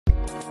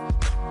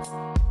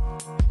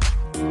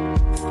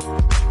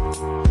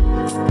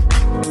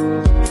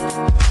What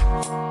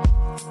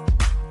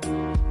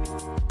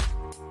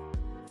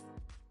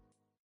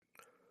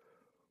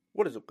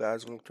is up,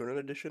 guys? Welcome to another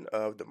edition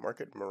of the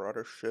Market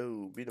Marauder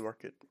Show. Be the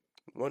market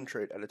one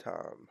trade at a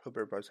time. Hope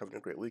everybody's having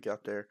a great week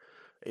out there,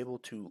 able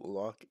to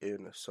lock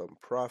in some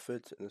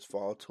profits in this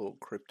volatile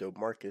crypto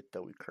market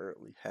that we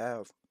currently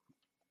have.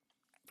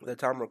 At the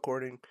time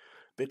recording,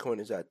 Bitcoin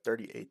is at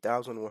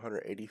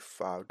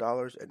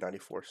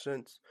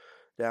 $38,185.94,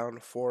 down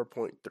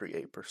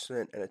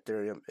 4.38%, and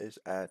Ethereum is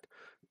at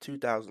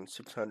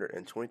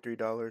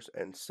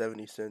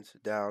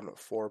 $2,623.70, down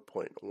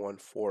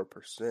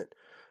 4.14%.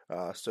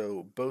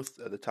 So both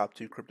of the top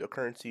two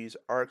cryptocurrencies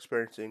are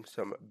experiencing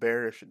some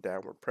bearish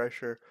downward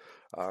pressure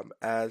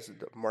as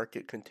the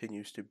market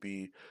continues to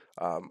be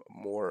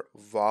more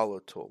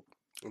volatile.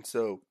 And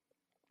so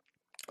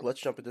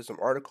let's jump into some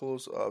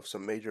articles of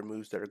some major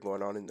moves that are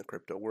going on in the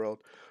crypto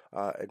world,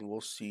 and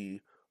we'll see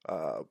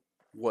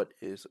what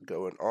is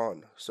going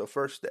on. So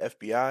first, the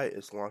FBI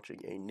is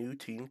launching a new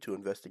team to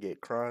investigate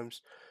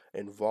crimes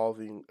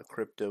involving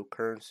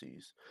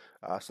cryptocurrencies.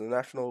 So the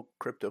National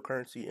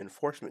Cryptocurrency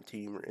Enforcement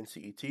Team, or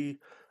NCET,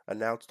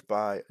 announced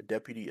by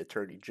Deputy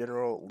Attorney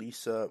General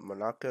Lisa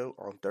Monaco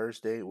on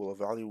Thursday, will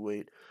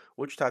evaluate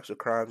which types of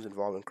crimes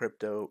involving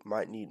crypto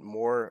might need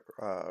more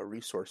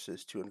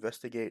resources to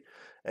investigate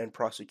and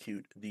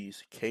prosecute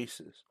these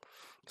cases.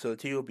 So the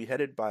team will be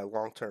headed by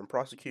long-term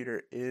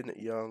prosecutor In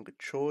Young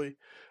Choi,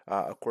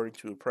 according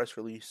to a press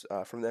release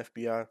from the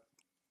FBI.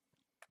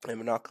 And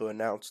Monaco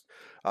announced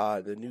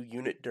the new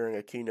unit during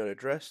a keynote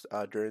address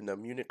during the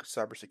Munich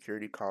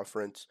Cybersecurity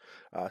Conference,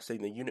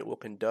 saying the unit will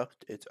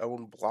conduct its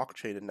own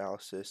blockchain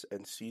analysis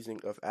and seizing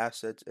of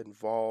assets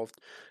involved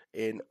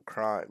in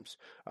crimes.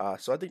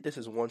 So I think this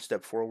is one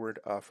step forward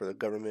for the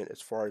government as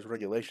far as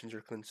regulations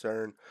are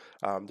concerned.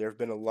 There have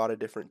been a lot of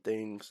different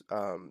things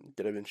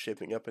that have been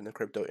shaping up in the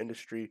crypto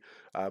industry,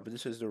 but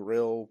this is the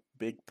real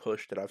big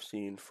push that I've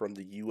seen from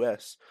the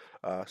U.S.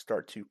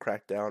 Start to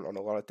crack down on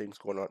a lot of things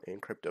going on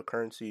in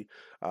cryptocurrency.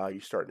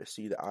 You're starting to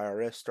see the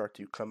IRS start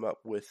to come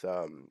up with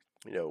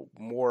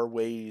more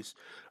ways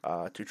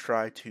to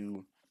try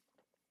to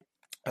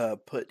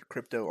put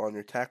crypto on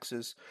your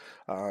taxes,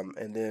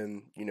 and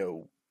then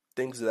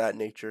things of that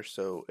nature.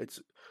 So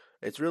it's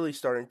really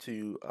starting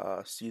to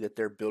see that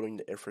they're building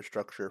the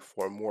infrastructure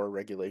for more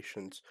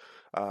regulations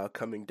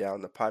coming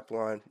down the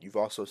pipeline. You've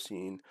also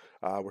seen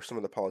where some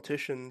of the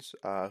politicians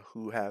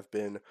who have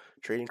been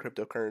trading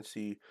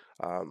cryptocurrency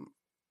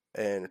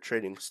and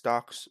trading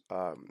stocks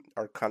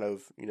are kind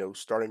of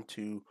starting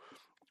to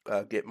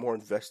get more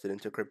invested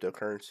into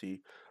cryptocurrency,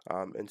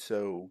 and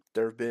so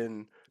there have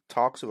been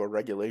talks of a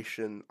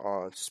regulation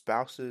on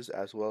spouses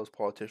as well as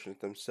politicians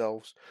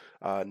themselves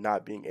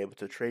not being able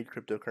to trade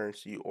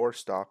cryptocurrency or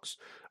stocks,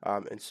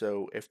 and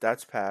so if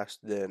that's passed,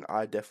 then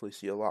I definitely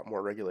see a lot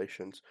more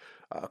regulations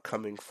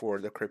coming for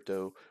the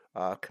crypto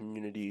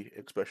community,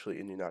 especially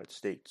in the United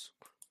States.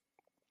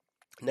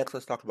 Next,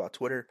 let's talk about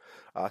Twitter.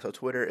 So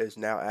Twitter is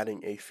now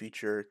adding a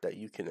feature that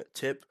you can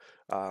tip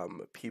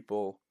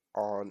people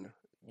on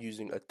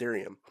using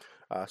Ethereum.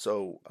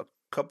 So a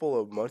couple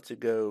of months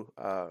ago,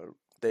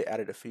 they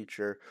added a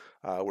feature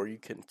where you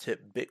can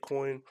tip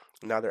Bitcoin.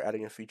 Now they're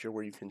adding a feature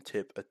where you can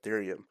tip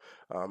Ethereum.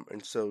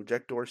 And so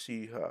Jack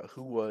Dorsey,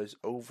 who was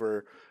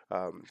over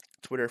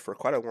Twitter for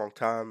quite a long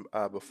time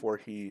before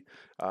he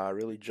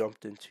really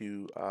jumped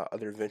into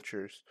other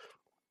ventures,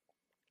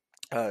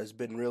 has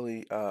been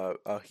really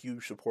a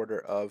huge supporter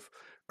of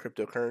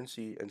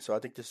cryptocurrency, and so I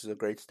think this is a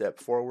great step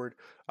forward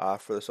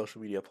for the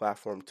social media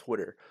platform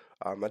Twitter.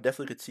 I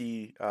definitely could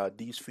see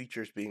these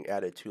features being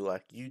added to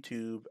like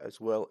YouTube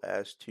as well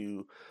as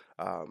to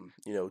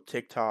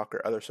TikTok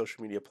or other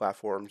social media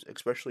platforms,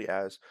 especially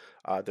as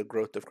the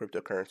growth of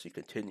cryptocurrency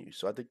continues.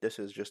 So I think this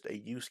is just a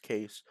use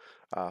case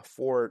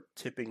for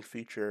tipping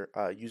feature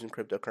using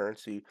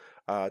cryptocurrency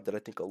that I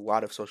think a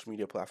lot of social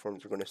media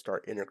platforms are going to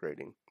start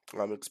integrating,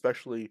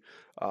 especially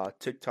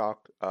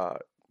TikTok.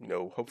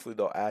 Hopefully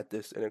they'll add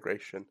this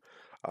integration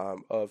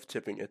of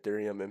tipping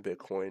Ethereum and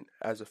Bitcoin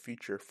as a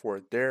feature for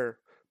their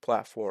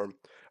platform,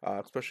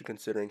 especially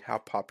considering how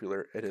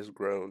popular it has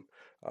grown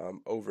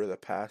over the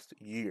past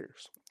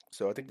years.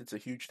 So I think that's a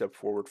huge step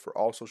forward for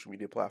all social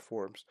media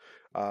platforms,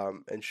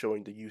 and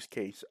showing the use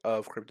case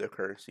of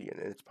cryptocurrency and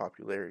its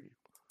popularity.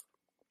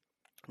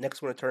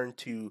 Next, I want to turn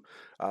to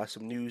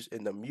some news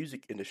in the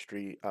music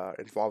industry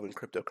involving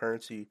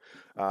cryptocurrency.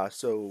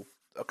 So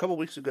a couple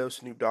weeks ago,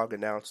 Snoop Dogg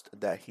announced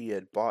that he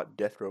had bought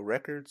Death Row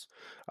Records,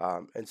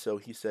 and so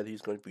he said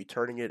he's going to be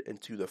turning it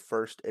into the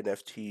first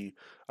NFT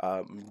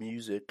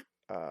music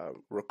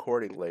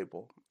recording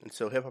label. And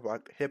so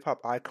hip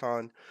hop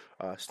icon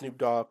Snoop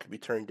Dogg could be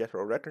turning Death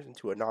Row Records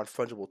into a non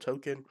fungible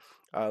token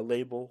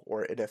label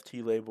or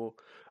NFT label,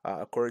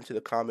 according to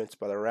the comments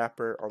by the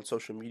rapper on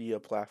social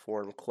media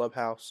platform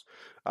Clubhouse,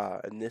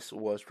 and this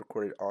was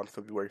recorded on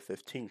February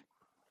 15th.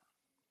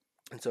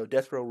 And so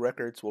Death Row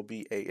Records will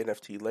be a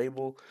NFT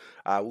label.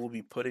 We'll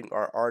be putting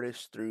our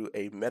artists through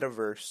a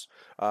metaverse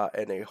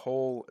and a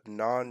whole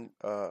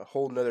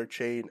nother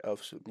chain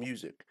of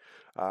music.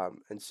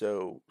 And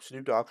so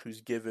Snoop Dogg,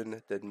 who's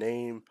given the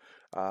name,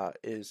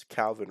 is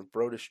Calvin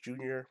Brodus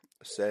Jr.,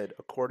 said,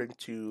 according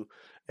to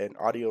an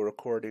audio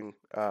recording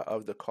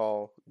of the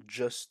call,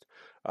 just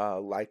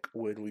like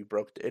when we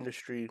broke the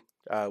industry,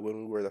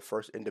 when we were the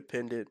first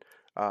independent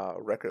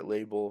record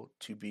label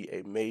to be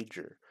a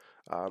major.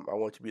 I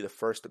want to be the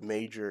first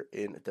major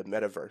in the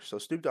metaverse. So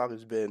Snoop Dogg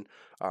has been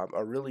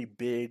a really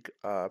big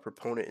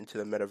proponent into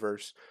the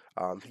metaverse.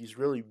 He's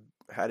really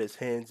had his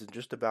hands in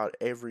just about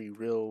every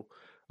real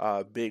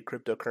big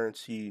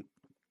cryptocurrency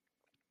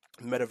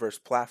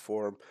metaverse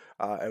platform,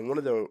 and one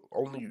of the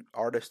only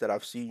artists that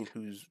I've seen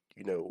who's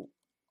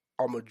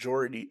a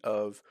majority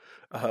of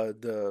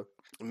the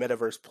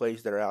metaverse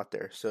plays that are out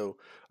there. So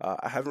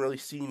I haven't really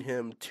seen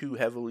him too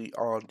heavily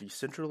on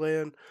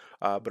Decentraland,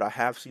 but I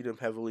have seen him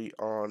heavily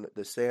on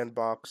the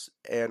Sandbox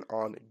and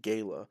on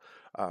Gala.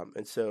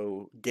 And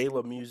so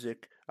Gala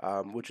Music,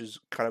 which is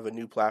kind of a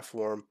new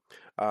platform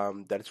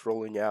that it's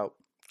rolling out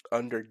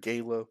under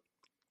Gala,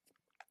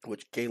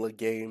 which Gala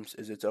Games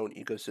is its own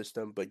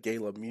ecosystem, but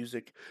Gala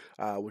Music,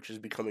 which is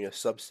becoming a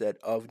subset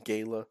of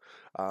Gala,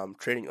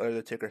 trading under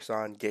the ticker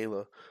sign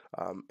Gala,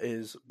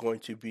 is going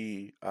to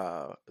be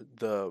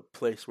the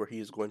place where he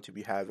is going to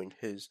be having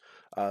his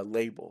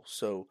label.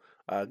 So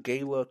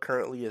Gala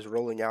currently is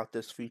rolling out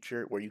this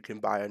feature where you can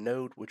buy a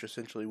node, which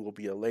essentially will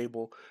be a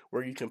label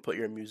where you can put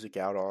your music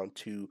out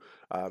onto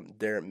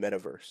their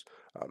metaverse.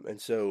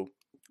 And so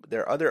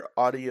there are other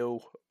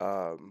audio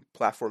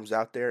platforms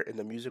out there in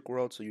the music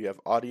world. So you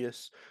have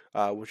Audius,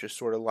 which is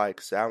sort of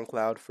like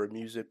SoundCloud for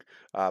music,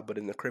 but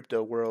in the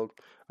crypto world.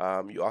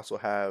 You also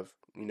have,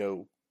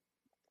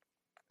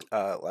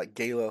 like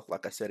Gala,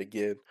 like I said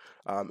again,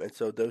 and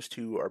so those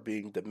two are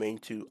being the main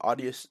two.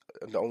 Audius,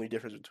 the only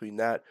difference between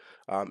that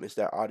is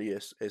that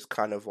Audius is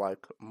kind of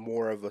like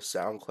more of a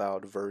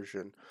SoundCloud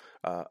version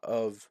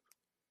of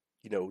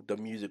the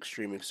music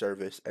streaming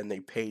service, and they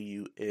pay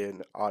you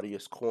in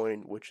Audius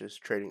coin, which is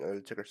trading under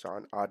the ticker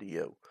sign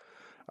Audio.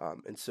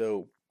 And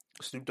so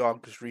Snoop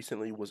Dogg just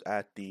recently was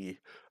at the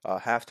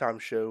halftime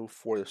show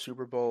for the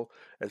Super Bowl,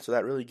 and so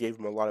that really gave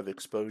him a lot of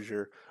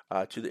exposure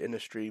to the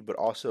industry, but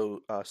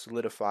also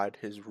solidified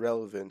his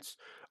relevance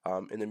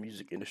in the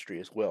music industry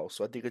as well.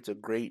 So I think it's a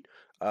great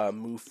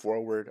move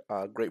forward,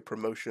 great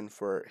promotion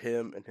for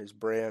him and his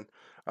brand.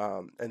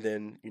 And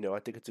then, I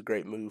think it's a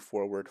great move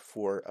forward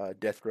for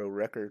Death Row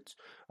Records,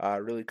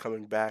 really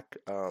coming back.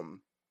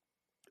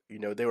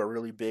 They were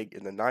really big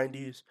in the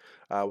 '90s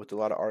with a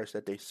lot of artists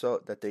that they saw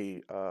that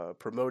they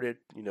promoted.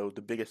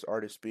 The biggest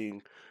artist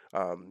being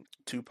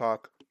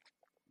Tupac,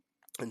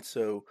 and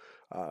so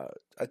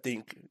I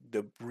think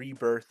the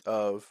rebirth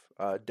of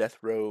Death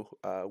Row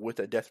with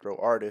a Death Row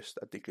artist,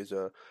 I think, is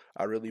a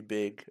really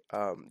big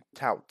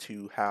tout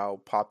to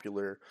how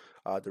popular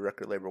the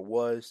record label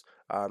was,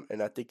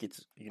 and I think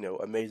it's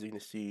amazing to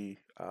see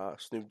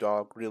Snoop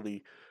Dogg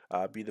really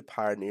be the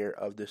pioneer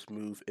of this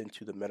move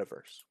into the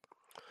metaverse.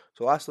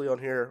 So lastly on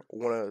here, I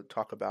want to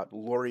talk about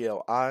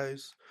L'Oreal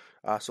Eyes.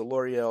 So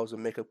L'Oreal is a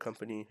makeup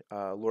company,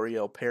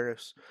 L'Oreal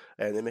Paris,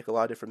 and they make a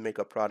lot of different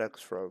makeup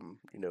products from,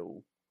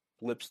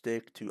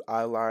 lipstick to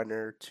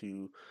eyeliner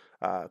to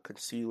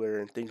concealer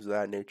and things of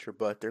that nature.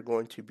 But they're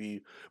going to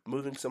be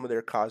moving some of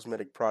their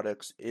cosmetic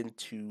products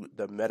into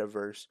the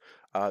metaverse.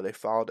 They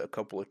filed a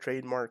couple of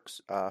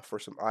trademarks for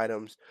some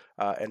items,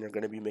 and they're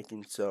going to be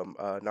making some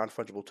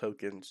non-fungible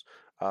tokens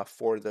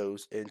for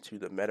those into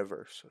the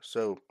metaverse.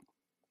 So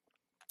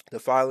the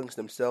filings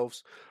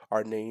themselves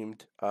are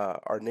names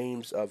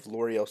of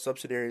L'Oreal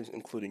subsidiaries,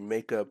 including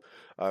makeup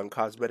and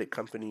cosmetic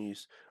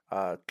companies,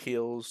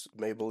 Kiehl's,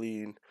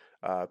 Maybelline,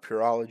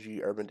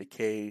 Pureology, Urban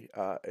Decay,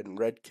 and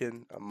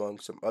Redken, among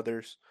some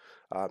others.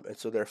 And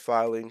so they're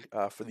filing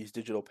for these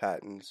digital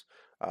patents,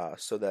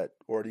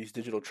 or these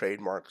digital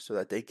trademarks, so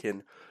that they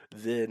can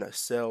then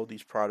sell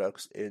these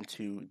products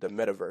into the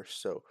metaverse.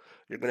 So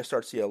you're going to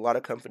start to see a lot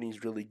of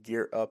companies really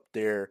gear up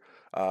their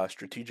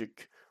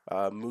strategic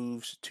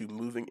moves to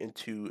moving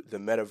into the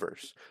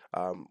metaverse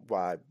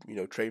by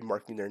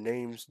trademarking their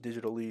names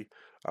digitally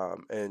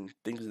and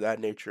things of that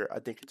nature. I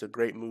think it's a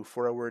great move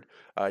forward.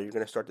 You're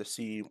going to start to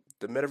see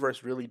the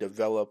metaverse really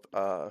develop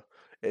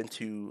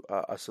into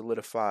a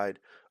solidified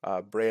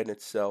brand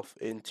itself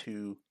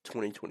into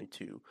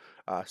 2022.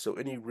 So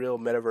any real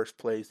metaverse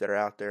plays that are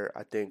out there,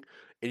 I think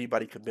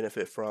anybody could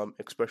benefit from,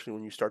 especially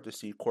when you start to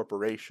see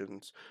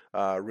corporations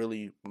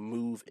really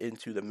move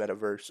into the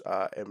metaverse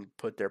and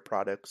put their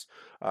products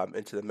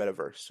into the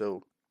metaverse.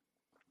 So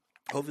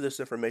hopefully this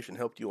information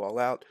helped you all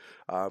out.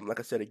 Like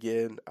I said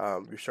again,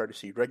 you're starting to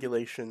see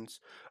regulations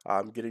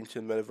getting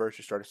to the metaverse.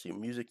 You're starting to see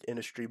music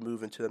industry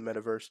move into the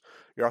metaverse.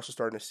 You're also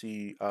starting to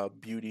see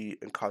beauty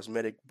and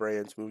cosmetic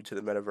brands move to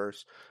the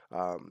metaverse.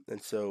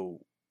 And so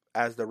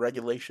as the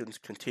regulations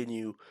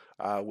continue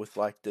with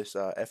like this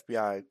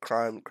FBI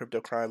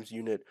crypto crimes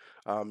unit,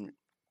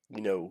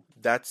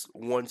 that's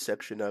one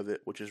section of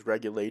it, which is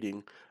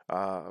regulating,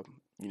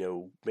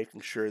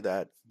 making sure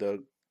that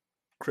the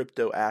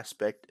crypto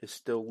aspect is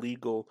still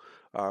legal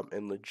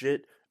and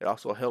legit. It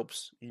also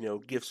helps,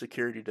 give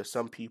security to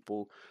some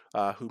people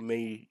who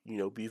may,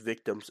 be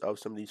victims of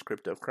some of these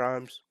crypto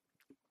crimes.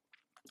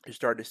 You're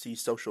starting to see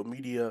social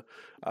media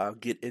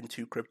get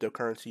into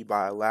cryptocurrency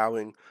by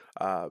allowing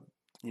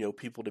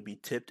people to be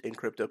tipped in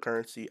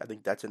cryptocurrency. I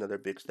think that's another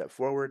big step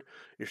forward.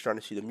 You're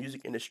starting to see the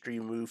music industry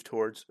move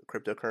towards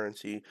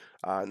cryptocurrency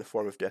in the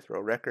form of Death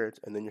Row Records,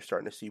 and then you're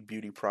starting to see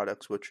beauty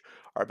products, which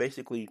are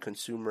basically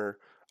consumer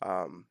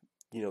um,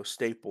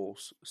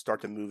 staples,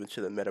 start to move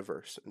into the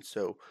metaverse. And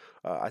so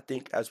I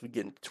think as we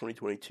get into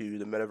 2022,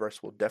 the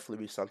metaverse will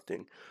definitely be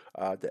something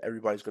that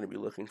everybody's going to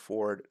be looking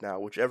forward. Now,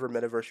 whichever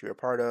metaverse you're a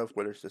part of,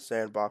 whether it's the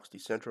Sandbox,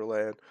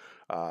 Decentraland,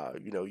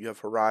 you have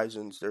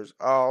Horizons, there's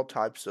all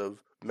types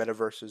of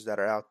metaverses that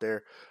are out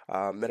there.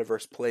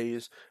 Metaverse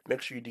plays.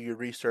 Make sure you do your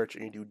research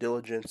and your due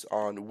diligence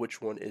on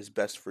which one is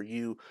best for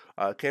you.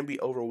 It can be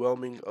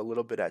overwhelming a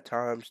little bit at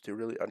times to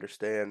really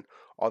understand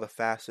all the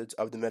facets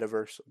of the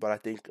metaverse, but I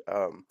think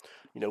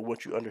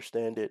once you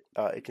understand it,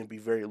 it can be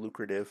very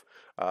lucrative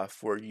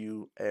for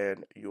you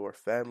and your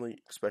family,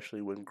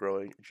 especially when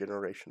growing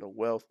generational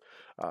wealth.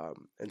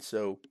 And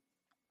so,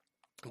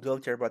 good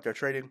luck to everybody out there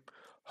trading.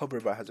 Hope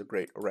everybody has a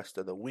great rest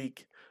of the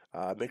week.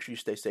 Make sure you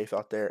stay safe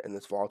out there in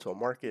this volatile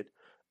market,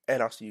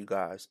 and I'll see you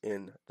guys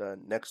in the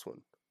next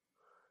one.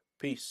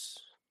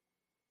 Peace.